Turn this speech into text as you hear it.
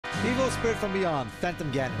Evil spirit from beyond.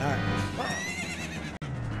 Phantom Ganon. Alright.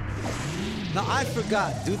 Now I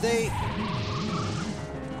forgot. Do they...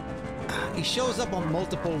 He shows up on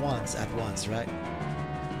multiple ones at once, right?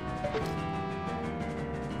 Okay.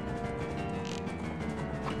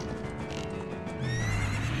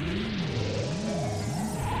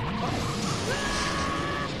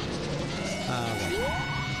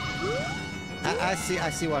 I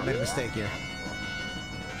see why I made a mistake here.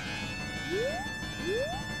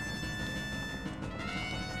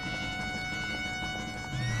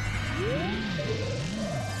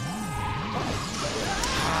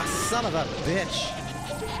 Son of a bitch.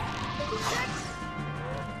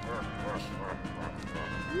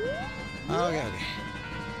 Okay, okay.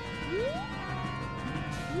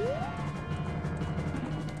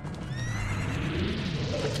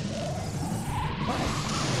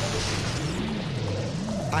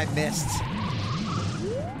 I missed.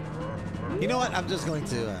 You know what? I'm just going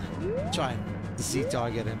to try and see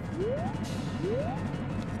target him.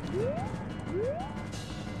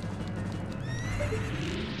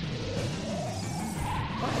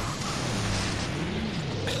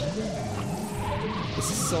 This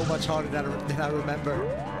is so much harder than I remember.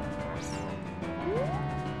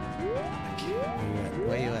 Okay,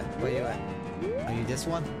 where you at? Where you at? Are you this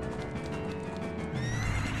one?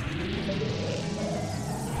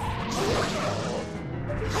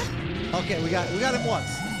 Okay, we got him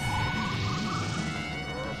once.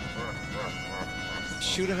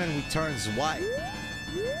 Shoot him and he turns white.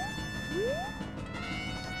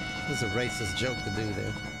 This is a racist joke to do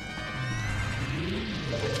there.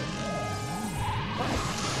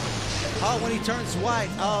 Oh, when he turns white.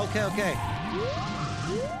 Oh, okay, okay.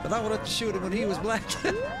 But I wanted to shoot him when he was black.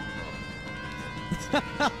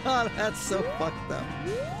 That's so fucked up.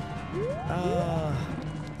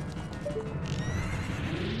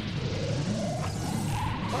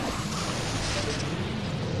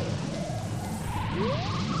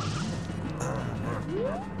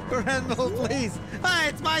 Parental, please. Ah,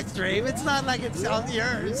 it's my stream. It's not like it's on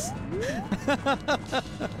yours.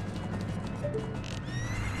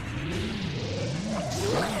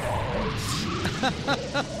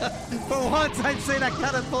 For once, I'd say that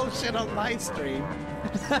kind of bullshit on my stream.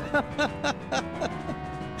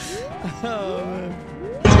 Oh, man.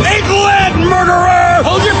 Egg-led murderer!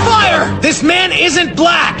 Hold your fire! This man isn't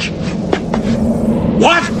black!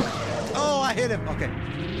 What? Oh, I hit him. Okay.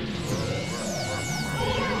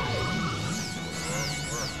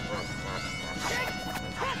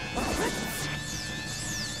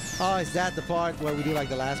 Oh, is that the part where we do like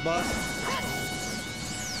the last boss?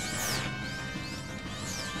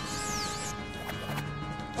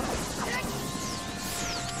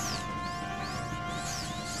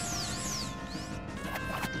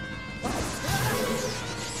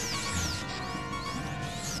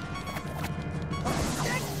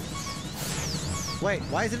 Wait,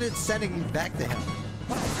 why isn't it sending you back to him?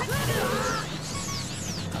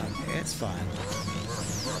 Okay, it's fine.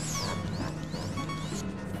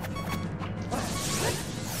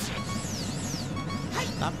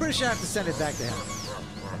 I'm pretty sure I have to send it back to him.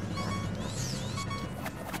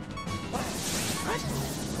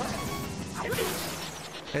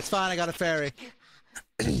 It's fine, I got a fairy.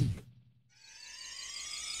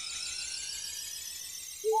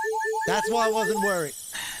 That's why I wasn't worried.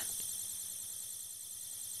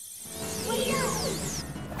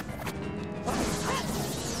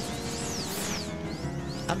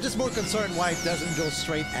 I'm just more concerned why it doesn't go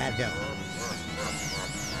straight at him. Okay.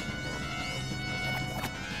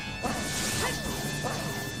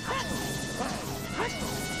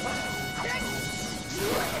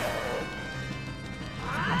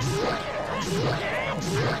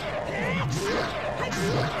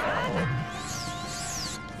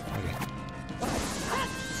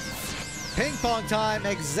 Ping pong time,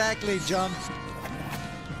 exactly, jump.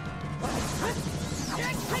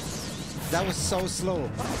 That was so slow.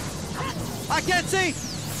 I can't see!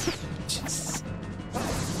 Jesus.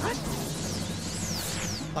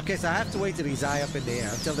 Okay, so I have to wait till he's high up in the air.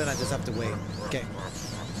 Until then, I just have to wait. Okay.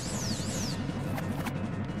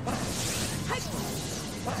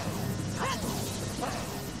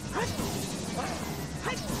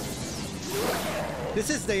 This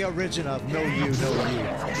is the origin of no you, no you.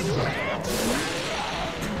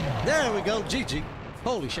 There we go, GG.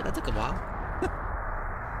 Holy shit, that took a while.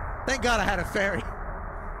 Thank God I had a fairy.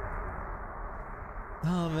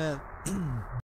 Oh, man.